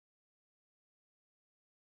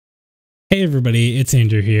Hey everybody, it's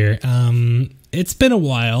Andrew here. It's been a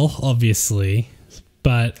while, obviously,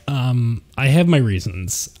 but I have my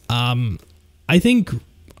reasons. I think,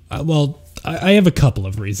 I have a couple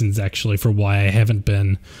of reasons actually for why I haven't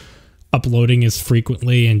been uploading as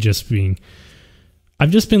frequently and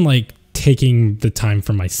I've just been like taking the time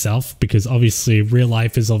for myself because obviously real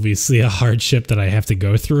life is obviously a hardship that I have to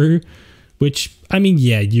go through, which, I mean,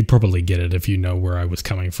 yeah, you probably get it if you know where I was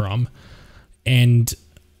coming from. And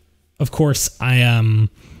of course, with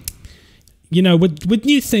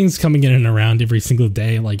new things coming in and around every single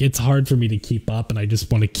day, like it's hard for me to keep up and I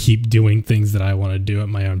just want to keep doing things that I want to do at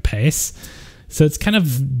my own pace. So it's kind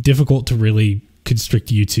of difficult to really constrict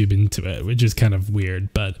YouTube into it, which is kind of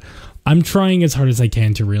weird, but I'm trying as hard as I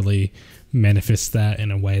can to really manifest that in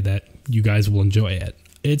a way that you guys will enjoy it.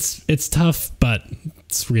 It's tough, but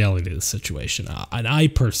it's reality of the situation. And I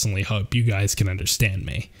personally hope you guys can understand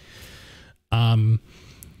me.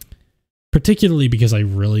 Particularly because I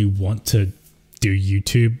really want to do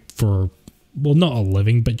YouTube for, well, not a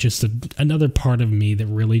living, but just another part of me that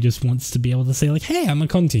really just wants to be able to say like, hey, I'm a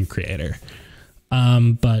content creator.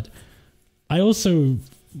 But I also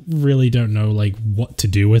really don't know like what to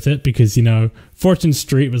do with it because, Fortune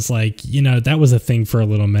Street was like, that was a thing for a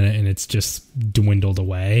little minute and it's just dwindled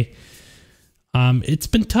away. It's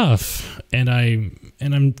been tough and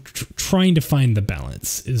I'm trying to find the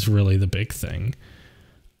balance is really the big thing.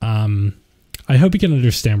 I hope you can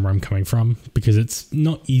understand where I'm coming from because it's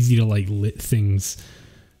not easy to like let things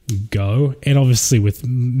go. And obviously with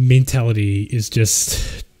mentality is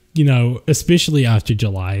just, especially after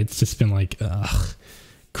July, it's just been like, ugh,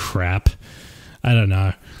 crap. I don't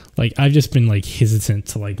know. Like I've just been like hesitant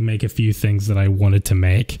to like make a few things that I wanted to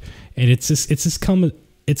make. And it's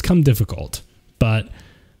come difficult, but,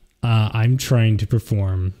 I'm trying to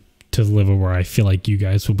perform to the level where I feel like you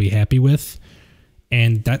guys will be happy with.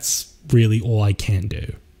 And that's really all I can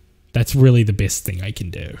do. That's really the best thing I can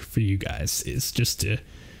do for you guys is just to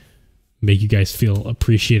make you guys feel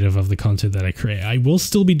appreciative of the content that I create. I will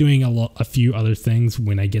still be doing a few other things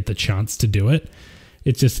when I get the chance to do it.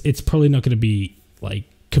 It's probably not going to be like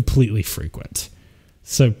completely frequent.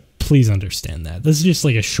 So please understand that. This is just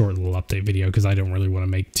like a short little update video because I don't really want to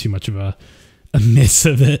make too much of a mess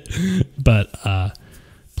of it. But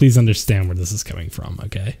please understand where this is coming from,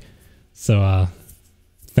 okay? So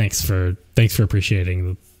thanks for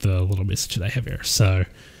appreciating the little message that I have here. So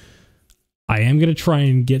I am going to try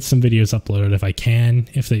and get some videos uploaded if I can.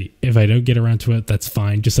 If I don't get around to it, that's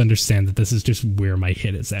fine. Just understand that this is just where my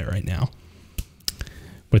head is at right now.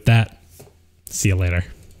 With that, see you later.